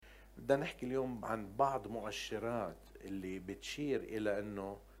بدنا نحكي اليوم عن بعض مؤشرات اللي بتشير إلى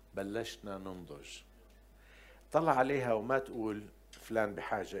أنه بلشنا ننضج. طلع عليها وما تقول فلان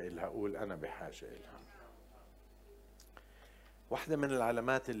بحاجة إلها، قول أنا بحاجة إلها. واحدة من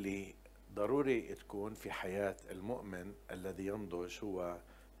العلامات اللي ضروري تكون في حياة المؤمن الذي ينضج هو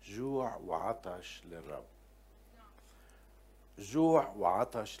جوع وعطش للرب. جوع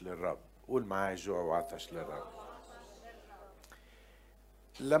وعطش للرب. قول معي جوع وعطش للرب.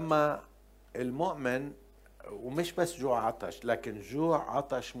 لما المؤمن، ومش بس جوع عطش، لكن جوع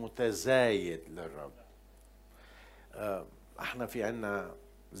عطش متزايد للرب. احنا في عنا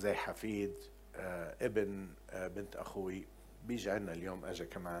زي حفيد، ابن بنت اخوي بيجي عنا اليوم، اجا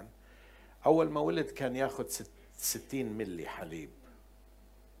كمان. اول ما ولد كان ياخد 60 ملي حليب.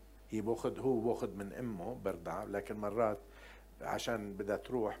 هو باخد من امه برضع، لكن مرات عشان بدها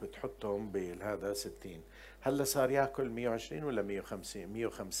تروح بتحطهم بهذا 60. هلا صار ياكل 120 ولا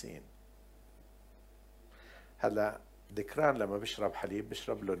 150. هلا ذكران لما بشرب حليب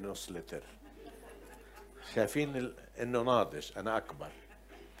بشرب له نص لتر. شايفين انه ناضج، انا اكبر.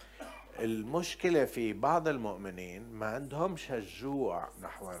 المشكلة في بعض المؤمنين ما عندهمش هالجوع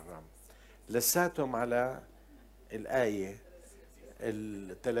نحو الرب، لساتهم على الآية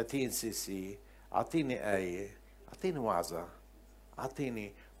 30 سي سي، أعطيني آية، أعطيني وعظة،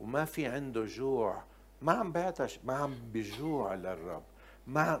 أعطيني، وما في عنده جوع. ما عم بيعطش، ما عم بجوع للرب،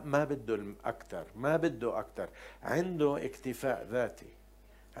 ما بده أكتر، ما بده أكتر. عنده اكتفاء ذاتي،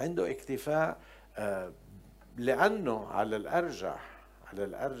 عنده اكتفاء لأنه على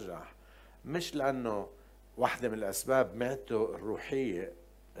الأرجح مش لأنه واحدة من الأسباب معدته الروحية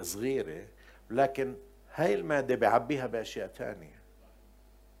صغيرة، لكن هاي المعدة بيعبيها بأشياء تانية،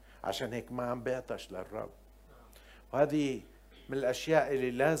 عشان هيك ما عم بيعطش للرب. وهذه من الأشياء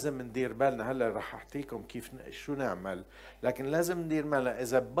اللي لازم ندير بالنا. هلا رح أحكيكم كيف شو نعمل، لكن لازم ندير بالنا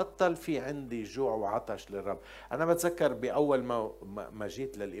إذا بطل في عندي جوع وعطش للرب. أنا بتذكر بأول ما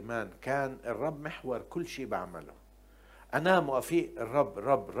جيت للإيمان كان الرب محور كل شيء بعمله. أنام وأفيق الرب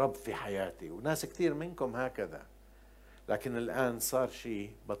رب رب في حياتي، وناس كثير منكم هكذا. لكن الآن صار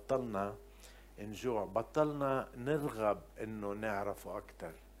شيء، بطلنا نجوع، بطلنا نرغب إنه نعرفه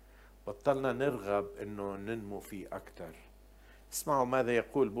أكثر، بطلنا نرغب إنه ننمو فيه أكثر. اسمعوا ماذا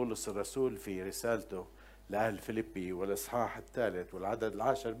يقول بولس الرسول في رسالته لأهل فيليبي والإصحاح 3 والعدد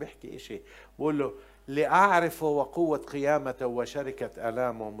 10. بيحكي إشي، بقول له لأعرفه وقوة قيامته وشركة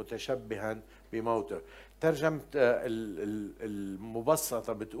آلامه متشبها بموته. ترجمة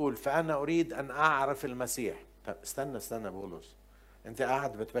المبسطة بتقول فأنا أريد أن أعرف المسيح. طب استنى بولس، أنت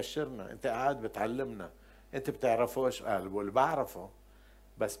قاعد بتبشرنا، أنت قاعد بتعلمنا، أنت بتعرفوش؟ قال بقول بعرفه،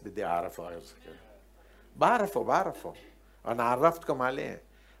 بس بدي أعرفه أكثر. بعرفه، أنا عرفتكم عليه،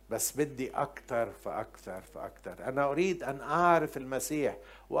 بس بدي أكثر فأكثر. أنا أريد أن أعرف المسيح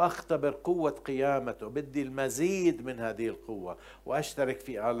وأختبر قوة قيامته. بدي المزيد من هذه القوة وأشترك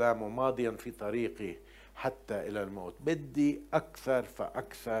في آلامه ماضيا في طريقي حتى إلى الموت. بدي أكثر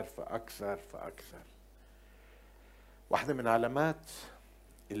فأكثر. واحدة من علامات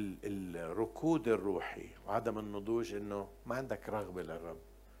الركود الروحي وعدم النضوج إنه ما عندك رغبة للرب،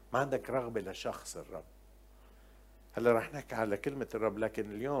 ما عندك رغبة لشخص الرب. هلا رح نحكي على كلمة الرب،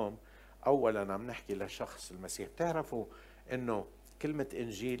 لكن اليوم أولا عم نحكي لشخص المسيح. بتعرفوا إنه كلمة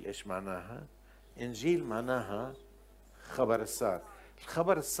إنجيل إيش معناها؟ إنجيل معناها خبر السار.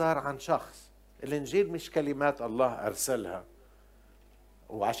 الخبر السار عن شخص. الإنجيل مش كلمات الله أرسلها،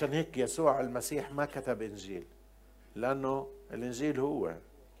 وعشان هيك يسوع المسيح ما كتب إنجيل، لأنه الإنجيل هو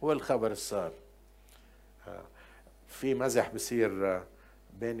الخبر السار. في مزح بصير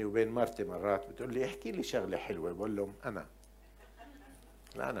بيني وبين مرتي مرات، بتقول لي احكي لي شغله حلوه، بقول لهم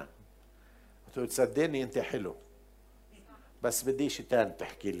انا بتقول تصدقني انت حلو، بس بدي شيء ثاني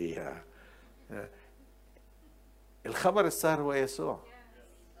تحكي لي اياه. الخبر السار هو يسوع،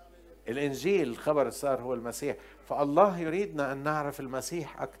 الانجيل الخبر السار هو المسيح. فالله يريدنا ان نعرف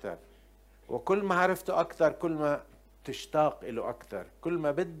المسيح اكثر، وكل ما عرفته اكثر كل ما تشتاق له اكثر، كل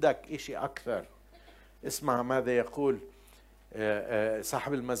ما بدك اشي اكثر. اسمع ماذا يقول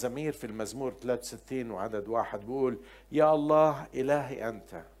صاحب المزامير في المزمور 63 وعدد 1، بيقول يا الله إلهي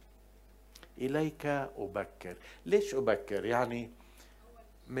أنت إليك أبكر. ليش أبكر؟ يعني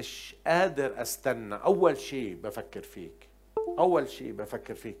مش قادر أستنى، أول شيء بفكر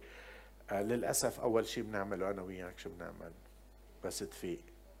فيك. للأسف أول شيء بنعمله أنا وياك شو بنعمل؟ بس تفيق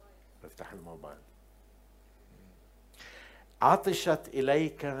بفتح الموبايل. عطشت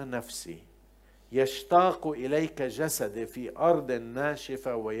إليك نفسي، يشتاق إليك جسدي في أرض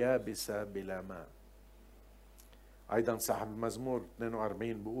ناشفة ويابسة بلا ماء. أيضا صاحب المزمور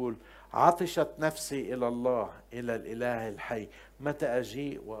 42 بيقول: عطشت نفسي إلى الله، إلى الإله الحي، متى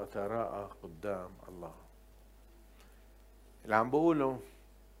أجيء وأتراءى قدام الله. اللي عم بقوله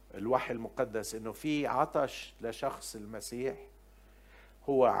الوحي المقدس إنه في عطش لشخص المسيح،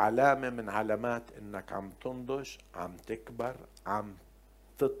 هو علامة من علامات إنك عم تنضج، عم تكبر، عم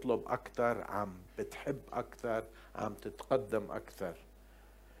تطلب أكثر، عم بتحب أكثر، عم تتقدم أكثر.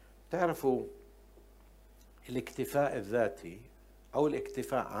 تعرفوا الاكتفاء الذاتي أو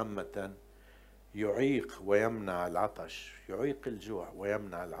الاكتفاء عامة يعيق ويمنع العطش، يعيق الجوع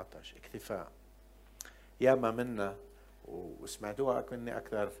ويمنع العطش. اكتفاء ياما منا وسمعتوها مني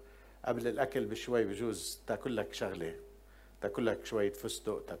أكثر، قبل الأكل بشوي بجوز تاكل لك شغلة، تاكل لك شوية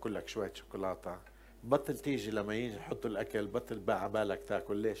فستق، تاكل لك شوية شوكولاتة، بطل تيجي لما يجي يحطوا الأكل بطل بقى بالك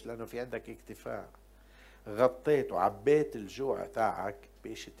تاكل. ليش؟ لأنه في عندك اكتفاء، غطيت وعبيت الجوع تاعك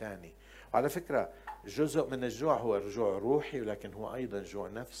بإشي تاني. وعلى فكرة جزء من الجوع هو رجوع روحي، ولكن هو أيضا جوع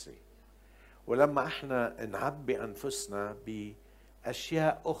نفسي. ولما احنا نعبي أنفسنا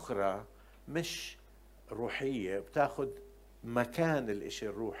بأشياء أخرى مش روحية بتاخد مكان الإشي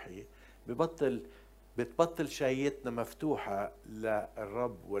الروحي، بتبطل شايتنا مفتوحة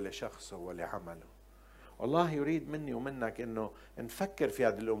للرب ولشخصه ولعمله. والله يريد مني ومنك انه نفكر في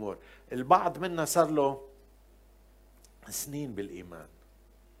هذه الامور. البعض منا صار له سنين بالايمان،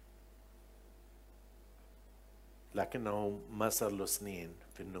 لكنه ما صار له سنين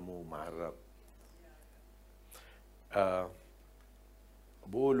في النمو مع الرب.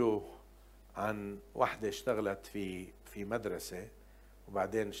 بقولوا عن واحدة اشتغلت في مدرسة،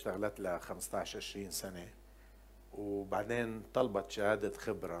 وبعدين اشتغلت لها 15-20 سنة، وبعدين طلبت شهادة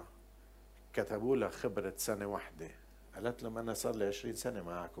خبرة، كتبوا لها خبرة سنة واحدة. قالت لهم أنا صار لي 20 سنة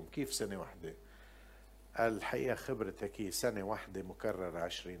معكم، كيف سنة واحدة؟ قال الحقيقة خبرتك هي سنة واحدة مكررة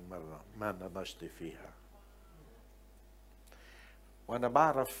 20 مرة ما نضجتي فيها. وأنا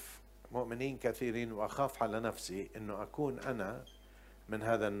بعرف مؤمنين كثيرين وأخاف على نفسي إنه أكون أنا من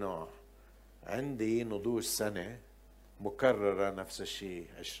هذا النوع، عندي نضوج سنة مكررة نفس الشيء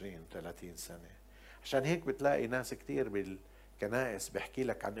 20-30 سنة. عشان هيك بتلاقي ناس كتير بالكنائس بيحكي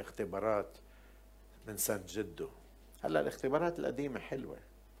لك عن اختبارات من سنة جده. هلا الاختبارات القديمة حلوة،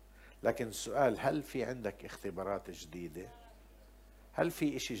 لكن السؤال هل في عندك اختبارات جديدة؟ هل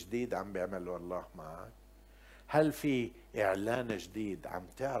في اشي جديد عم بيعمله الله معك؟ هل في اعلان جديد عم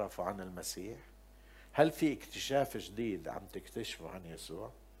تعرفه عن المسيح؟ هل في اكتشاف جديد عم تكتشفه عن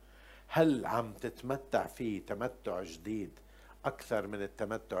يسوع؟ هل عم تتمتع فيه تمتع جديد أكثر من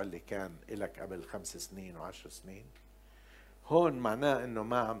التمتع اللي كان لك قبل 5 سنين و10 سنين؟ هون معناه أنه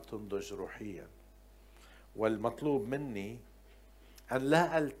ما عم تنضج روحيا. والمطلوب مني أن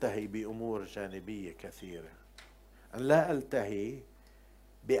لا ألتهي بأمور جانبية كثيرة، أن لا ألتهي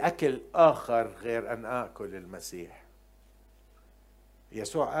بأكل آخر غير أن آكل المسيح.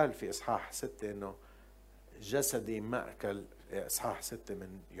 يسوع قال في إصحاح 6 أنه جسدي مأكل، إصحاح 6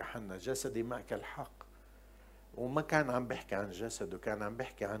 من يوحنا، جسدي مأكل حق. وما كان عم بحكي عن جسده، كان عم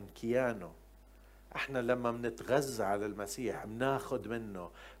بحكي عن كيانه. احنا لما منتغذى على المسيح مناخد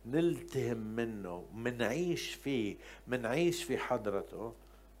منه، نلتهم منه، منعيش فيه، منعيش في حضرته،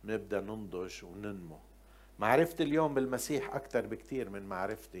 نبدأ ننضج وننمو. معرفتي اليوم بالمسيح أكثر بكتير من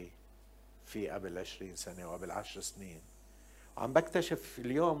معرفتي في قبل 20 سنة وقبل 10 سنين. عم بكتشف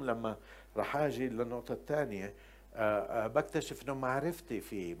اليوم لما رح أجي للنقطة الثانية، بكتشف أنه معرفتي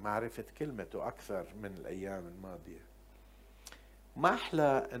في معرفة كلمته أكثر من الأيام الماضية. ما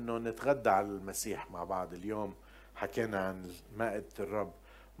أحلى أنه نتغدى على المسيح مع بعض. اليوم حكينا عن مائدة الرب،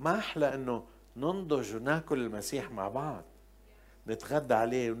 ما أحلى أنه ننضج وناكل المسيح مع بعض، نتغدى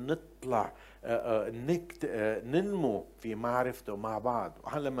عليه ونطلع ننمو في معرفته مع بعض.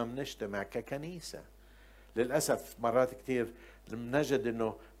 وعلى بنجتمع ككنيسة، للأسف مرات كتير نجد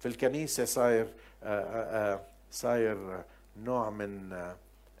أنه في الكنيسة صاير نوع من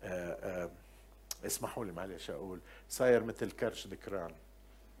اسمحوا لي معلش أقول، صاير مثل كرش ذكران.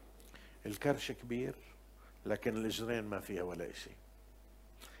 الكرش كبير لكن الإجرين ما فيها ولا إشي.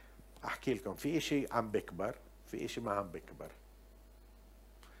 أحكي لكم في إشي عم بكبر، في إشي ما عم بكبر.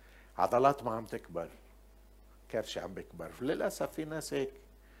 عضلات ما عم تكبر، كرش عم بكبر. للأسف في ناس هيك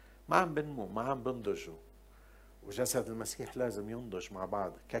ما عم بنمو، ما عم بنضجوا. وجسد المسيح لازم ينضج مع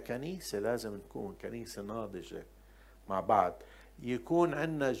بعض. ككنيسة لازم نكون كنيسة ناضجة مع بعض، يكون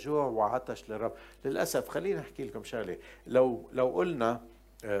عندنا جوع وعطش للرب. للأسف خلينا أحكي لكم شغلة، لو قلنا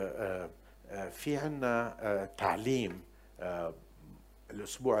في عندنا تعليم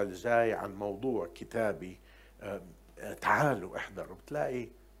الأسبوع الجاي عن موضوع كتابي، تعالوا احضروا، بتلاقي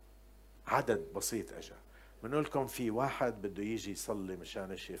عدد بسيط أجا. بنقول لكم في واحد بده يجي يصلي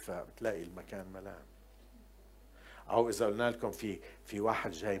مشان الشفاء، بتلاقي المكان ملان. او اذا قلنا لكم في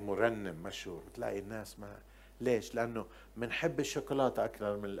واحد جاي مرنم مشهور، بتلاقي الناس ما. ليش؟ لانه بنحب الشوكولاته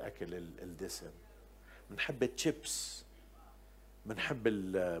اكثر من الاكل الدسم، بنحب الشيبس، بنحب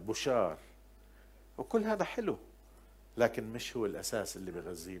البشار، وكل هذا حلو، لكن مش هو الاساس اللي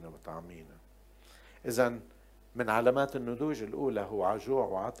بغذينا وبطعمينا. اذا من علامات النضوج الاولى هو جوع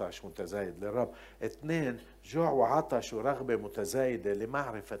وعطش متزايد للرب. 2، جوع وعطش ورغبه متزايده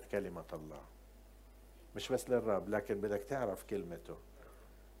لمعرفه كلمه الله. مش بس للرب، لكن بدك تعرف كلمته.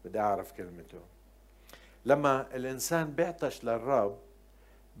 بدي أعرف كلمته. لما الإنسان بيعطش للرب،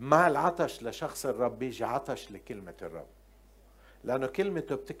 مع العطش لشخص الرب بيجي عطش لكلمة الرب، لأنه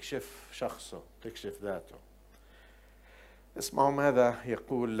كلمته بتكشف شخصه، بتكشف ذاته. اسمعوا ماذا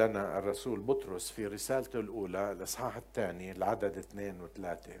يقول لنا الرسول بطرس في رسالته الأولى الإصحاح 2 العدد 2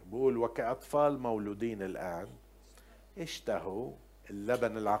 و3. بيقول: وكأطفال مولودين الآن اشتهوا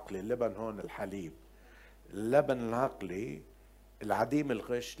اللبن العقلي. اللبن هون الحليب، اللبن العقلي العديم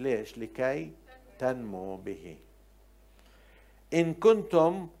الغش. ليش؟ لكي تنمو به. إن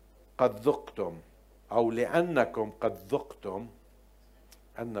كنتم قد ذقتم، أو لأنكم قد ذقتم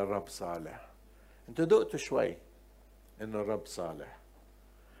أن الرب صالح. أنتوا ذقتوا شوي أن الرب صالح.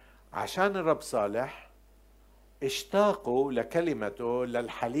 عشان الرب صالح اشتاقوا لكلمته،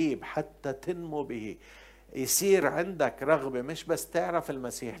 للحليب، حتى تنمو به. يصير عندك رغبة مش بس تعرف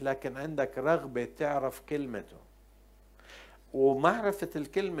المسيح، لكن عندك رغبة تعرف كلمته. ومعرفة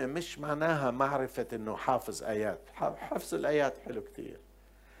الكلمة مش معناها معرفة انه حافظ آيات. حفظ الآيات حلو كتير،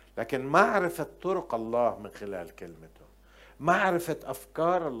 لكن معرفة طرق الله من خلال كلمته، معرفة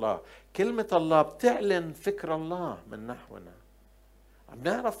أفكار الله. كلمة الله بتعلن فكر الله من نحونا.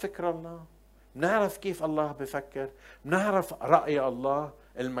 بنعرف فكر الله، بنعرف كيف الله بفكر، بنعرف رأي الله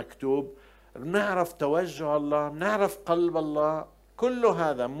المكتوب، بنعرف توجه الله، بنعرف قلب الله. كل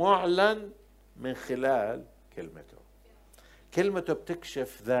هذا معلن من خلال كلمته. كلمته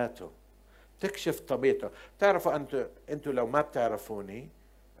بتكشف ذاته، بتكشف طبيعته. بتعرفوا انتوا لو ما بتعرفوني،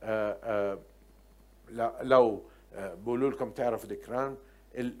 لو بقولوا لكم تعرفوا ذكران،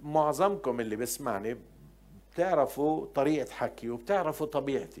 معظمكم اللي بسمعني بتعرفوا طريقة حكي وبتعرفوا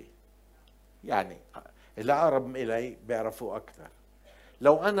طبيعتي. يعني اللي أقرب إلي بيعرفوا أكثر.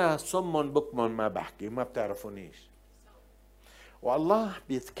 لو أنا صم بكم ما بحكي ما بتعرفونيش. والله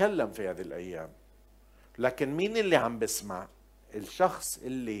بيتكلم في هذه الأيام، لكن مين اللي عم بسمع؟ الشخص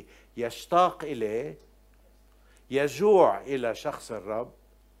اللي يشتاق إليه، يجوع إلى شخص الرب،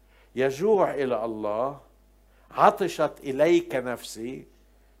 يجوع إلى الله. عطشت إليك نفسي،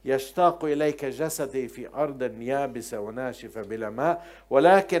 يشتاق إليك جسدي في أرض يابسة وناشفة بلا ماء.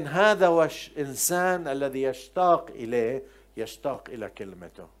 ولكن هذا هو الإنسان الذي يشتاق إليه، يشتاق إلى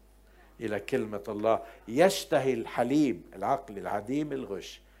كلمته، إلى كلمة الله. يشتهي الحليب العقل العديم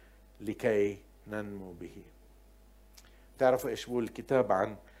الغش لكي ننمو به. تعرفوا إيش بقول الكتاب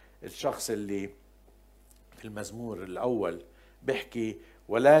عن الشخص اللي في المزمور الأول بيحكي: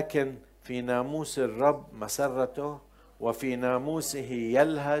 ولكن في ناموس الرب مسرته، وفي ناموسه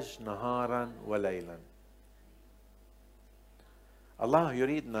يلهج نهارا وليلا. الله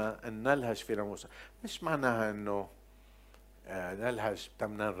يريدنا أن نلهج في ناموسه. مش معناها أنه نلهج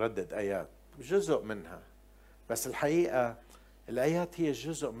بدنا نردد آيات، جزء منها، بس الحقيقة الآيات هي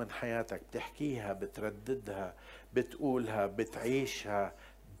جزء من حياتك. بتحكيها، بترددها، بتقولها، بتعيشها،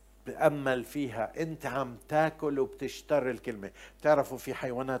 بتأمل فيها. انت عم تاكل وبتشتر الكلمة. بتعرفوا في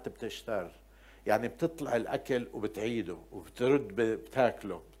حيوانات بتشتر، يعني بتطلع الأكل وبتعيده وبترد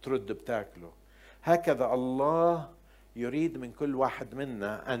بتاكله، بترد بتاكله. هكذا الله يريد من كل واحد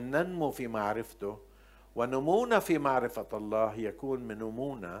منا أن ننمو في معرفته، ونمونا في معرفة الله يكون من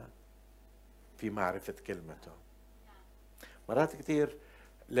نمونا في معرفة كلمته. مرات كتير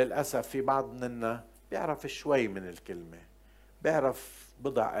للأسف في بعض منا بيعرف شوي من الكلمة، بيعرف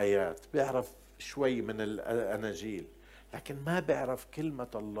بضع آيات، بيعرف شوي من الأناجيل، لكن ما بيعرف كلمة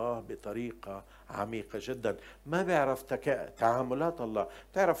الله بطريقة عميقة جدا. ما بيعرف تعاملات الله.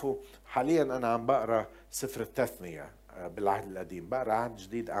 تعرفوا حاليا أنا عم بقرأ سفر التثنية بالعهد القديم، بقرأ عهد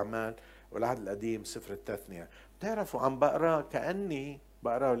جديد أعمال والعهد القديم سفر التثنية. بتعرفوا عم بقرأ كأني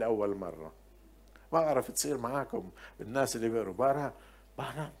بقرأه لأول مرة. ما أعرف تصير معاكم الناس اللي بيقروا. بقرأ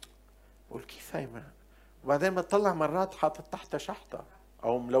بقول كيف هي، وبعدين بتطلع مرات حاطط تحتها شحطة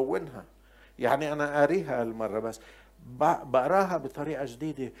أو ملونها. يعني أنا قاريها المرة بس بقراها بطريقة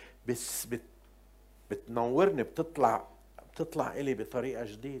جديدة، بس بتنورني، بتطلع إلي بطريقة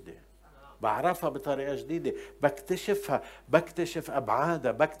جديدة، بعرفها بطريقة جديدة، بكتشفها، بكتشف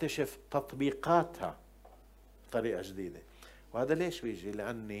أبعادها، بكتشف تطبيقاتها بطريقة جديدة. وهذا ليش بيجي؟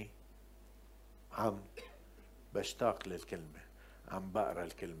 لأني عم بشتاق للكلمة، عم بقرأ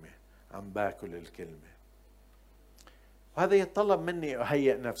الكلمة، عم باكل الكلمة. وهذا يتطلب مني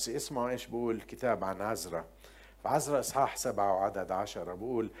أهيئ نفسي. اسمعوا إيش بقول الكتاب عن عزرا، في عزرا إصحاح 7 وعدد 10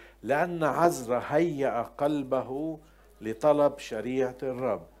 بقول: لأن عزرا هيأ قلبه لطلب شريعة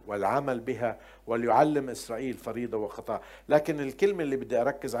الرب والعمل بها وليعلم إسرائيل فريضة وخطأ. لكن الكلمة اللي بدي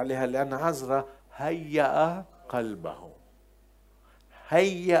أركز عليها لأن عزرا هيأ قلبه.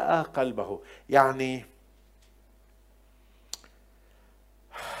 هيأ قلبه يعني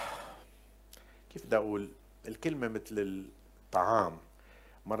كيف بدي أقول؟ الكلمة مثل الطعام.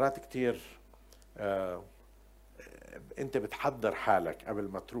 مرات كتير أنت بتحضر حالك قبل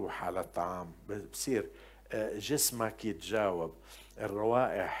ما تروح على الطعام، بصير جسمك يتجاوب،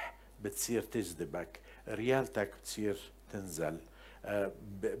 الروائح بتصير تجذبك، ريالتك بتصير تنزل.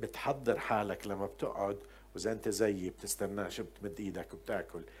 بتحضر حالك لما بتقعد، وإذا أنت زيي بتستناش بتمد إيدك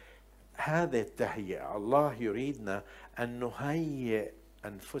وبتاكل. هذا التهيئة الله يريدنا أن نهيئ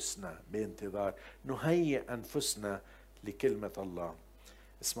أنفسنا بانتظار، نهيئ أنفسنا لكلمة الله.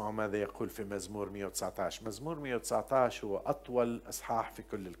 اسمعوا ماذا يقول في مزمور 119. مزمور 119 هو أطول أصحاح في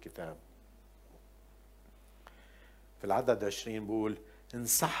كل الكتاب. في العدد 20 بقول: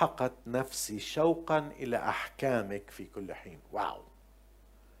 انسحقت نفسي شوقا إلى أحكامك في كل حين. واو!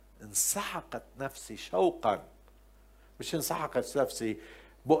 انسحقت نفسي شوقا، مش انسحقت نفسي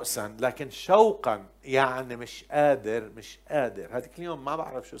بؤسا، لكن شوقا، يعني مش قادر. هذيك اليوم ما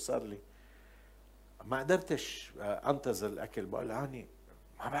بعرف شو صار لي، ما قدرتش انتظر الاكل. بقول يعني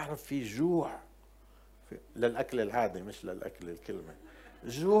ما بعرف، في جوع للاكل العادي مش للاكل الكلمه.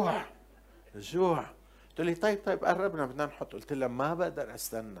 جوع. قلت لي طيب قربنا بدنا نحط. قلت لها ما بقدر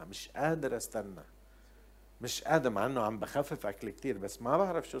استنى، مش قادر استنى، مش قادر، مع انه عم بخفف اكل كتير بس ما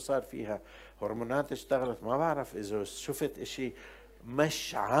بعرف شو صار فيها، هرمونات اشتغلت، ما بعرف اذا شفت اشي،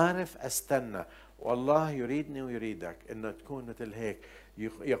 مش عارف استنى. والله يريدني ويريدك انه تكون مثل هيك.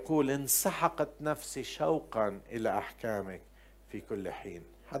 يقول: انسحقت نفسي شوقا الى احكامك في كل حين.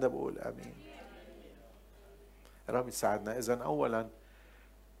 حدا بقول امين؟ رب يساعدنا. اذا اولا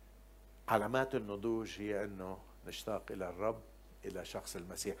علامات النضوج هي انه نشتاق الى الرب، الى شخص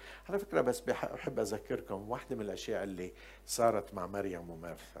المسيح. على فكره بس بحب اذكركم واحده من الاشياء اللي صارت مع مريم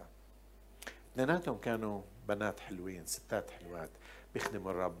ومارثا. اثنيناتهم كانوا بنات حلوين، ستات حلوات،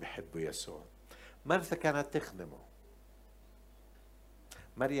 بيخدموا الرب، بيحبوا يسوع. مارثا كانت تخدمه،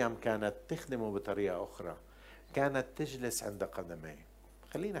 مريم كانت تخدمه بطريقه اخرى، كانت تجلس عند قدميه.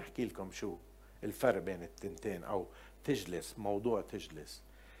 خليني احكي لكم شو الفرق بين التنتين، او تجلس، موضوع تجلس.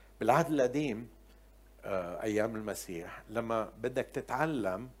 بالعهد القديم أيام المسيح لما بدك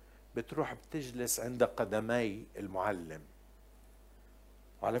تتعلم بتروح بتجلس عند قدمي المعلم.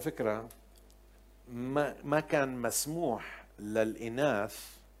 وعلى فكرة ما كان مسموح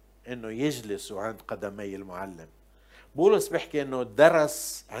للإناث إنه يجلسوا عند قدمي المعلم. بولس بيحكي إنه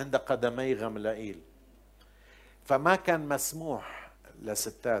درس عند قدمي غملائيل، فما كان مسموح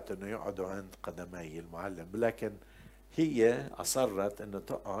لستات إنه يقعدوا عند قدمي المعلم، لكن هي أصرت إنه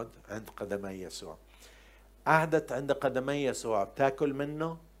تقعد عند قدمي يسوع. قعدت عند قدمي يسوع تاكل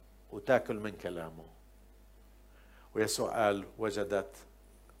منه وتاكل من كلامه. ويسوع قال: وجدت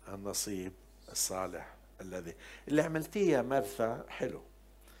النصيب الصالح الذي اللي عملتيه يا مرثا حلو،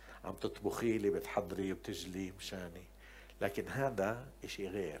 عم تطبخي لي، بتحضري وبتجلي مشاني، لكن هذا اشي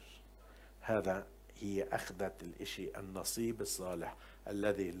غير. هذا هي أخذت الاشي النصيب الصالح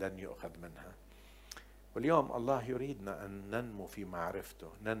الذي لن يؤخذ منها. واليوم الله يريدنا أن ننمو في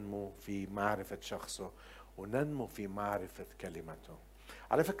معرفته، ننمو في معرفة شخصه، وننمو في معرفة كلمته.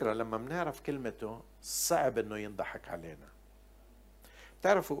 على فكرة لما بنعرف كلمته صعب أنه ينضحك علينا.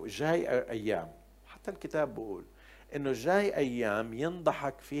 تعرفوا جاي أيام، حتى الكتاب بقول أنه جاي أيام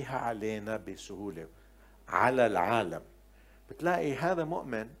ينضحك فيها علينا بسهولة، على العالم. بتلاقي هذا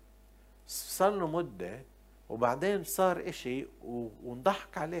مؤمن صار له مدة وبعدين صار إشي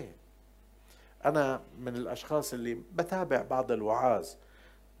ونضحك عليه. أنا من الأشخاص اللي بتابع بعض الوعاظ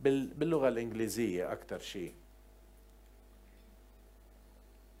باللغة الإنجليزية أكثر شيء.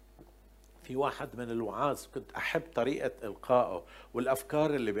 في واحد من الوعاظ كنت أحب طريقة إلقائه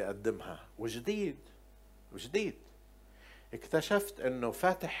والأفكار اللي بيقدمها، وجديد. اكتشفت أنه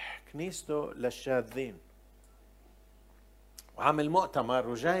فاتح كنيسته للشاذين، وعامل مؤتمر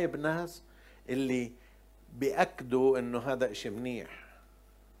وجايب ناس اللي بيأكدوا أنه هذا إشي منيح.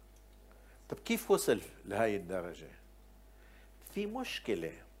 طب كيف وصل لهاي الدرجة؟ في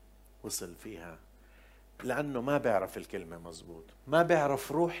مشكلة وصل فيها، لأنه ما بيعرف الكلمة مزبوط، ما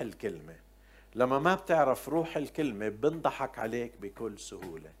بيعرف روح الكلمة. لما ما بتعرف روح الكلمة بنضحك عليك بكل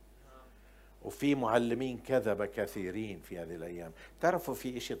سهولة. وفي معلمين كذبة كثيرين في هذه الأيام. تعرفوا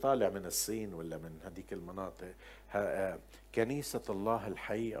في إشي طالع من الصين ولا من هذيك المناطق، كنيسة الله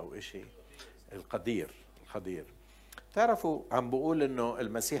الحي أو إشي القدير. تعرفوا عم بقول انه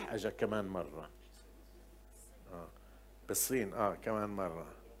المسيح اجى كمان مرة بالصين كمان مرة.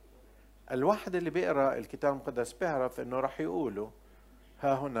 الواحد اللي بيقرأ الكتاب المقدس بيعرف انه رح يقولوا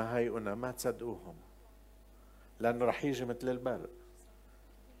ها هنا هيئنا، ما تصدقوهم، لانه رح يجي مثل البرق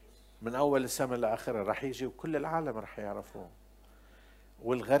من اول السماء لاخرها، رح يجي وكل العالم رح يعرفوه.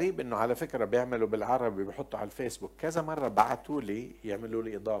 والغريب انه على فكرة بيعملوا بالعربي، بيحطوا على الفيسبوك، كذا مرة بعثوا لي يعملوا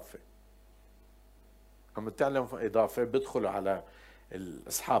لي اضافة، عم بتعلم اضافة، بيدخلوا على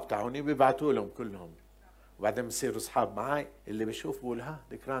الاصحاب تاعوني بيبعتوا لهم كلهم، وبعدين بصيروا اصحاب معي، اللي بيشوف بقول ها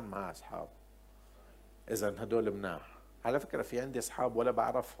ذكران معاه اصحاب، اذا هدول مناح. على فكرة في عندي اصحاب ولا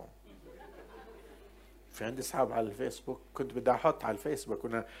بعرفهم، في عندي اصحاب على الفيسبوك، كنت بدي احط على الفيسبوك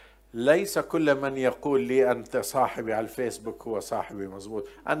هنا ليس كل من يقول لي أنت صاحبي على الفيسبوك هو صاحبي مزبوط،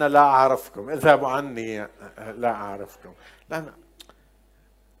 أنا لا أعرفكم، اذهبوا عني لا أعرفكم.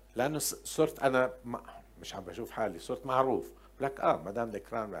 لأنه صرت أنا مش عم بشوف حالي، صرت معروف لك ما دام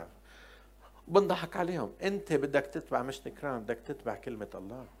ذكران بعرف. بنضحك عليهم، أنت بدك تتبع مش ذكران، بدك تتبع كلمة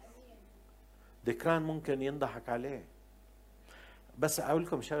الله. ذكران ممكن ينضحك عليه. بس أقول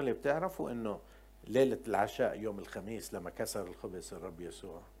لكم شغلة، بتعرفوا إنه ليلة العشاء يوم الخميس لما كسر الخبز الرب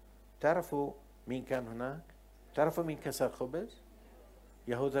يسوع، تعرفوا مين كان هناك؟ تعرفوا مين كسر خبز؟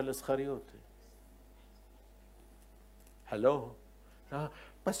 يهوذا الإسخريوطي. هلو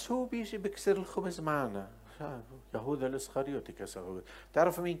بس هو بيجي بكسر الخبز معنا، يهوذا الإسخريوطي كسر خبز.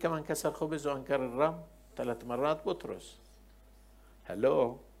 تعرفوا مين كمان كسر خبز وأنكر الرب 3 مرات؟ بطرس.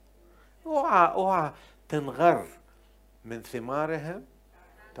 هلو، اوعى تنغر من ثمارهم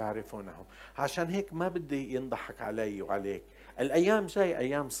تعرفونهم. عشان هيك ما بدي ينضحك علي وعليك. الأيام جاي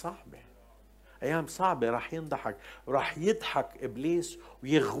أيام صعبة، أيام صعبة، راح ينضحك وراح يضحك إبليس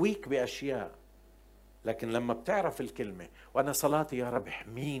ويغويك بأشياء. لكن لما بتعرف الكلمة، وأنا صلاتي يا رب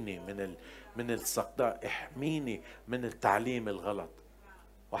احميني من السقطاء، احميني من التعليم الغلط.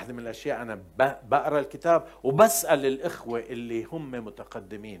 واحدة من الأشياء أنا بقرأ الكتاب وبسأل الإخوة اللي هم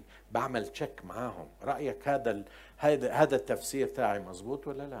متقدمين، بعمل تشيك معاهم، رأيك هذا التفسير تاعي مزبوط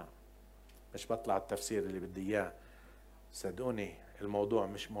ولا لا؟ مش بطلع التفسير اللي بدي إياه. صدقوني الموضوع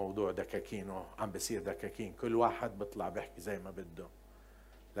مش موضوع دكاكين، عم بصير دكاكين، كل واحد بيطلع بيحكي زي ما بده،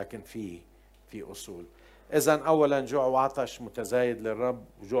 لكن في أصول. إذن أولا جوع وعطش متزايد للرب،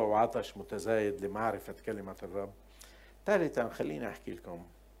 وجوع وعطش متزايد لمعرفة كلمة الرب. ثالثا خليني أحكي لكم،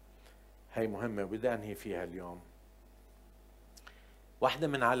 هي مهمة وبدي أنهي فيها اليوم. واحدة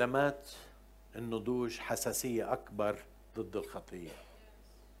من علامات النضوج حساسية أكبر ضد الخطية.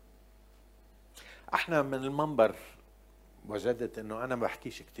 احنا من المنبر وجدت انه انا ما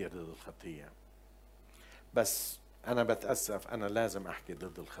بحكيش كتير ضد الخطية، بس انا بتأسف، انا لازم احكي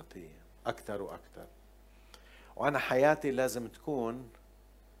ضد الخطية اكتر واكتر. وانا حياتي لازم تكون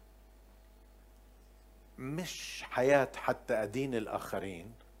مش حياة حتى ادين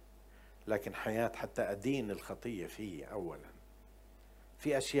الاخرين، لكن حياة حتى ادين الخطية فيه. اولا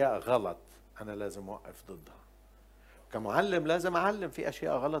في اشياء غلط انا لازم اوقف ضدها، كمعلم لازم أعلم في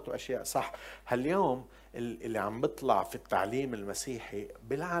أشياء غلط وأشياء صح. هاليوم اللي عم بيطلع في التعليم المسيحي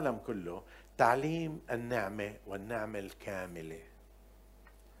بالعالم كله تعليم النعمة والنعمة الكاملة.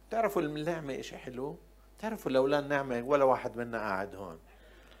 تعرفوا النعمة إشي حلو؟ تعرفوا لولا النعمة ولا واحد منا قاعد هون.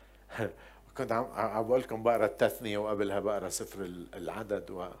 كنت عم بقول لكم بقرا التثنية وقبلها بقرا سفر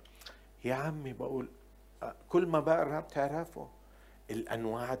العدد، يا عمي بقول كل ما بقرا بتعرفوا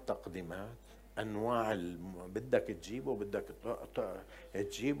الأنواع التقديمات، انواع بدك تجيبه، بدك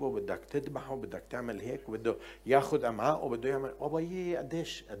تجيبه، بدك تذبحه، بدك تعمل هيك، بده ياخذ امعاء وبده يعمل وبيه.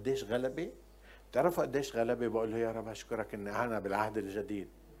 قديش غلبه. بتعرفوا قديش غلبه؟ بقول له يا رب اشكرك ان انا بالعهد الجديد،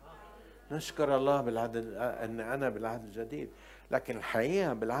 نشكر الله بالعهد ان انا بالعهد الجديد. لكن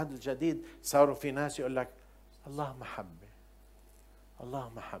الحقيقه بالعهد الجديد صاروا في ناس يقول لك الله محبه، الله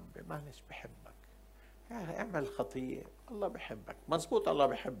محبه، معلش بحبك، يعني اعمل خطيه الله بحبك، مزبوط الله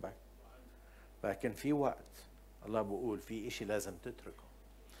بحبك، لكن في وقت الله بقول في إشي لازم تتركه.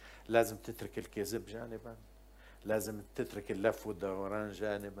 لازم تترك الكذب جانبا، لازم تترك اللف والدوران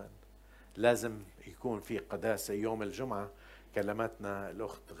جانبا، لازم يكون في قداسة. يوم الجمعة كلمتنا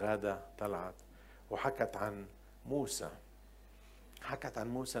الأخت غادة طلعت وحكت عن موسى، حكت عن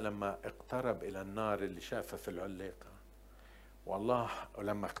موسى لما اقترب إلى النار اللي شافها في العليقة، والله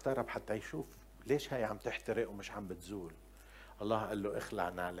ولما اقترب حتى يشوف ليش هاي عم تحترق ومش عم بتزول، الله قال له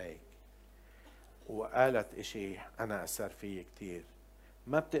اخلع عليك. وقالت اشي انا اثر فيه كتير،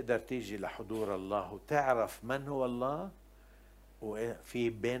 ما بتقدر تيجي لحضور الله وتعرف من هو الله وفي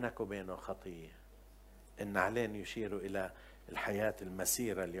بينك وبينه خطية. النعلين يشيروا الى الحياة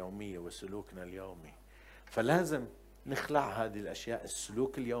المسيرة اليومية وسلوكنا اليومي، فلازم نخلع هذه الاشياء،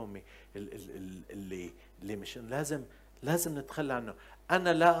 السلوك اليومي اللي مش لازم لازم نتخلى عنه.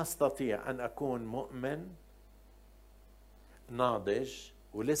 أنا لا أستطيع أن أكون مؤمن ناضج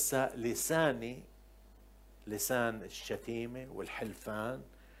ولسه لساني لسان الشتيمة والحلفان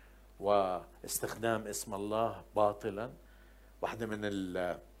واستخدام اسم الله باطلا. واحدة من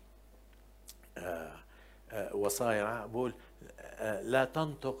الوصايا بقول لا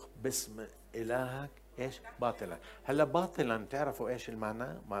تنطق باسم إلهك إيش باطلا. هلا باطلا تعرفوا إيش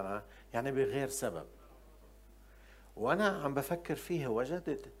المعنى؟ معنى يعني بغير سبب. وأنا عم بفكر فيها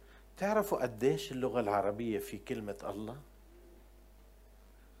وجدت، تعرفوا قديش اللغة العربية في كلمة الله؟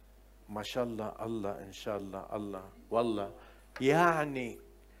 ما شاء الله، الله إن شاء الله، الله والله. يعني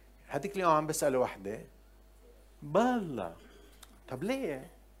هذيك اليوم عم بسأل وحدة بالله طب ليه؟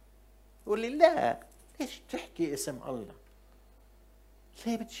 يقول لي لا، ليش تحكي اسم الله؟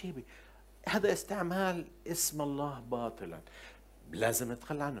 ليه بتجيبي؟ هذا استعمال اسم الله باطلا. لازم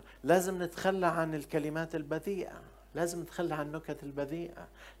نتخلى عنه، لازم نتخلى عن الكلمات البذيئة، لازم نتخلى عن النكت البذيئة،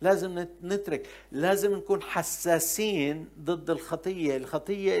 لازم نترك، لازم نكون حساسين ضد الخطية.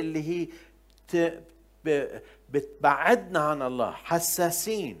 الخطية اللي هي بتبعدنا عن الله،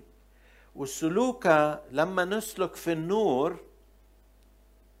 حساسين. والسلوك لما نسلك في النور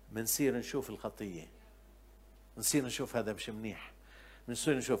منصير نشوف الخطية، منصير نشوف هذا مش منيح،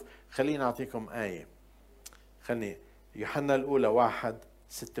 منصير نشوف. خليني أعطيكم آية، خليني يوحنا الأولى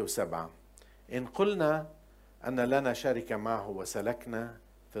 1:6-7. إن قلنا أن لنا شركة معه وسلكنا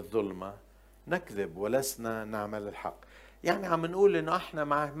في الظلمة نكذب ولسنا نعمل الحق. يعني عم نقول إنه إحنا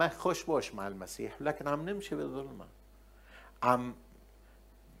ما خوش بوش مع المسيح، لكن عم نمشي بالظلمة، عم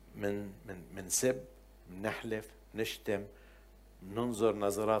من سب، نحلف، نشتم، ننظر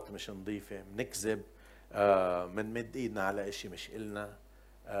نظرات مش نظيفة، منكذب، منمد ايدنا على اشي مش إلنا،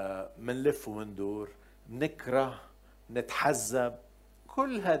 منلف ومندور، نكره، نتحزب.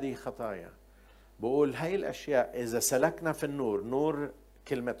 كل هذه خطايا. بقول هاي الأشياء إذا سلكنا في النور، نور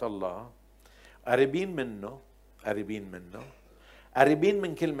كلمة الله، قريبين منه، قريبين منه، قريبين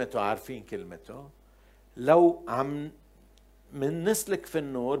من كلمته، عارفين كلمته، لو عم من نسلك في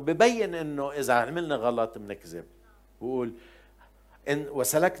النور ببين انه اذا عملنا غلط بنكذب. بقول إن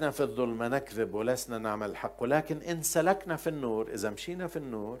وسلكنا في الظلمة نكذب ولسنا نعمل الحق، ولكن إن سلكنا في النور، إذا مشينا في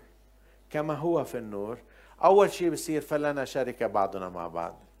النور كما هو في النور، أول شيء بصير فلنا شركة بعضنا مع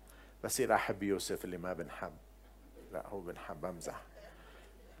بعض. بصير أحب يوسف اللي ما بنحب، لا هو بنحب، بمزح،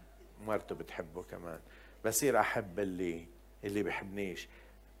 مرته بتحبه كمان. بصير أحب اللي بحبنيش،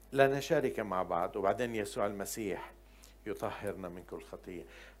 لنا شركة مع بعض. وبعدين يسوع المسيح يطهرنا من كل خطية.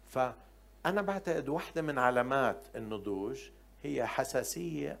 فأنا بعتقد واحدة من علامات النضوج هي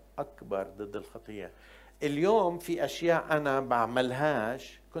حساسية أكبر ضد الخطية. اليوم في أشياء أنا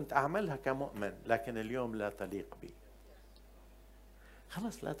بعملهاش كنت أعملها كمؤمن، لكن اليوم لا تليق بي،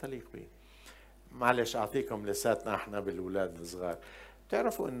 خلص لا تليق بي. معلش أعطيكم لساتنا إحنا بالولاد الصغار.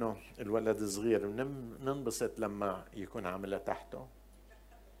 تعرفوا إنه الولد الصغير ننبسط لما يكون عاملها تحته،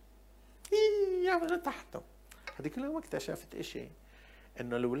 يعملها تحته. هذيك اليوم اكتشفت إشي،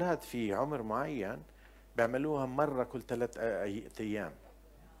 إنه الأولاد في عمر معين بيعملوها مرة كل 3 أيام،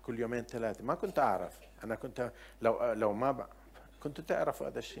 كل 2-3. ما كنت أعرف، أنا كنت لو ما كنت تعرفوا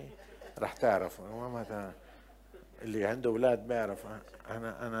هذا الشيء رح تعرفوا. ما اللي عنده أولاد بيعرف.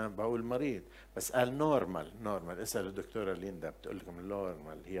 أنا بقول مريض، بس قال نورمال. اسأل الدكتورة ليندا بتقول لكم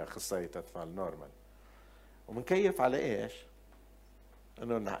نورمال، هي أخصائية أطفال. نورمال. ومنكيف على إيش؟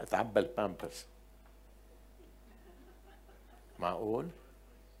 إنه تعبى البامبرز.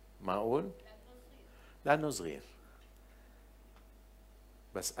 معقول لأنه صغير،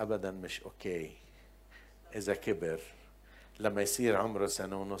 بس أبدا مش أوكي إذا كبر. لما يصير عمره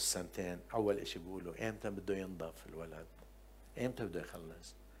 1.5 2 أول إشي بيقولوا إمتى بده ينضف الولد، إمتى بده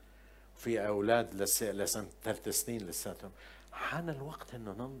يخلص. في أولاد لسنة 3 سنين لساتهم حان الوقت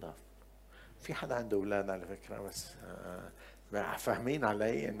إنه ننضف. في حدا عنده أولاد على فكرة، بس فاهمين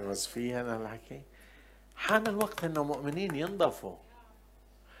علي إنه بس في أنا الحكي. حان الوقت إنه مؤمنين ينضفوا.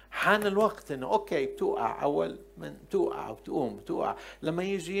 حان الوقت إنه أوكي بتوقع، أول من توقع وبتقوم بتوقع، لما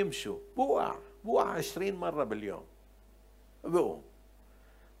يجي يمشوا بوقع 20 مرة باليوم بقوم.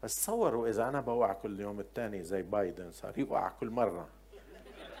 بس تصوروا إذا أنا بوقع كل يوم الثاني زي بايدن، صار يوقع كل مرة،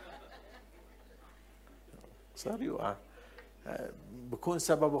 صار يوقع، بكون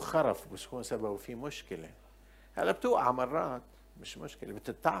سببه خرف، مش بكون سببه في مشكلة. هلا بتوقع مرات مش مشكلة،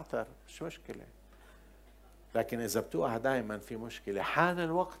 بتتعثر مش مشكلة، لكن إذا بتوقع دائما في مشكلة. حان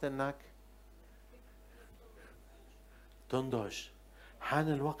الوقت إنك تنضج،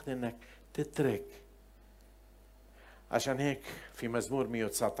 حان الوقت إنك تترك. عشان هيك في مزمور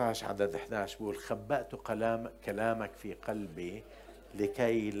 119 عدد 11 بقول خبأت كلامك في قلبي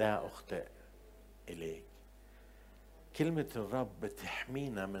لكي لا أخطئ إليك. كلمة الرب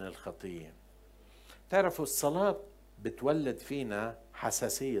بتحمينا من الخطية. تعرفوا الصلاة بتولد فينا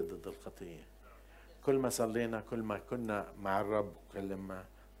حساسية ضد الخطية. كل ما صلينا، كل ما كنا مع الرب وكلمنا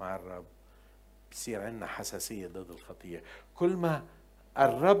مع الرب، بصير عندنا حساسية ضد الخطية. كل ما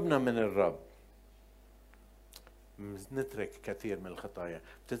قربنا من الرب نترك كثير من الخطايا.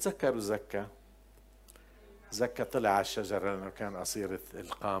 بتتذكروا زكا طلع على الشجرة لأنه كان قصير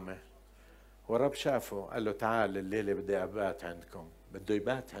القامة، والرب شافه قال له تعال الليلة بدي أبات عندكم. بده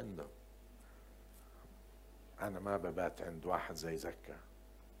يبات عنده. أنا ما ببات عند واحد زي زكا،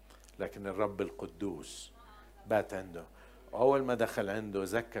 لكن الرب القدوس بات عنده. أول ما دخل عنده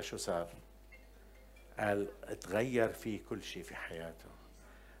زكا شو صار؟ قال اتغير فيه كل شيء في حياته.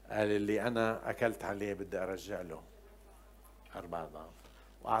 قال اللي أنا أكلت عليه بدي أرجع له 4 أضعاف،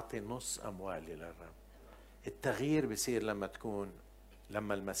 وأعطي نص أموالي للرب. التغيير بيصير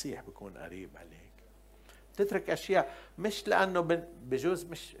لما المسيح بيكون قريب عليك. تترك أشياء مش لأنه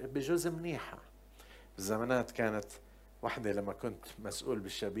بجوز منيحة. بالزمانات كانت واحدة لما كنت مسؤول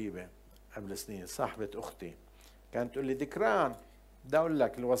بالشبيبة قبل سنين، صاحبة أختي كانت تقول لي دكران بدي أقول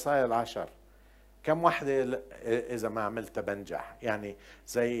لك الوصايا 10، كم واحدة إذا ما عملتها بنجح؟ يعني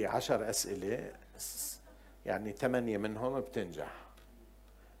زي 10 أسئلة، يعني 8 منهم بتنجح.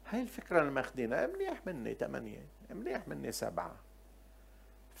 هاي الفكرة اللي ماخدينها. منيح مني 8، منيح مني 7.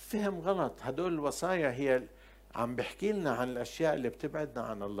 فهم غلط. هدول الوصايا هي عم بحكي لنا عن الأشياء اللي بتبعدنا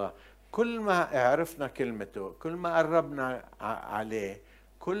عن الله. كل ما عرفنا كلمته، كل ما قربنا عليه،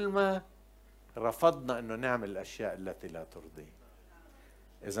 كل ما رفضنا أنه نعمل الأشياء التي لا ترضيه.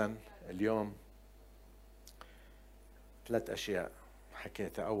 إذن اليوم 3 أشياء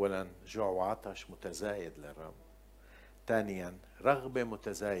حكيتها. أولا جوع وعطش متزايد للرب. ثانيا رغبة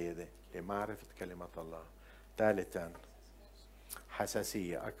متزايدة لمعرفة كلمة الله. ثالثا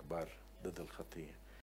حساسية أكبر ضد الخطية.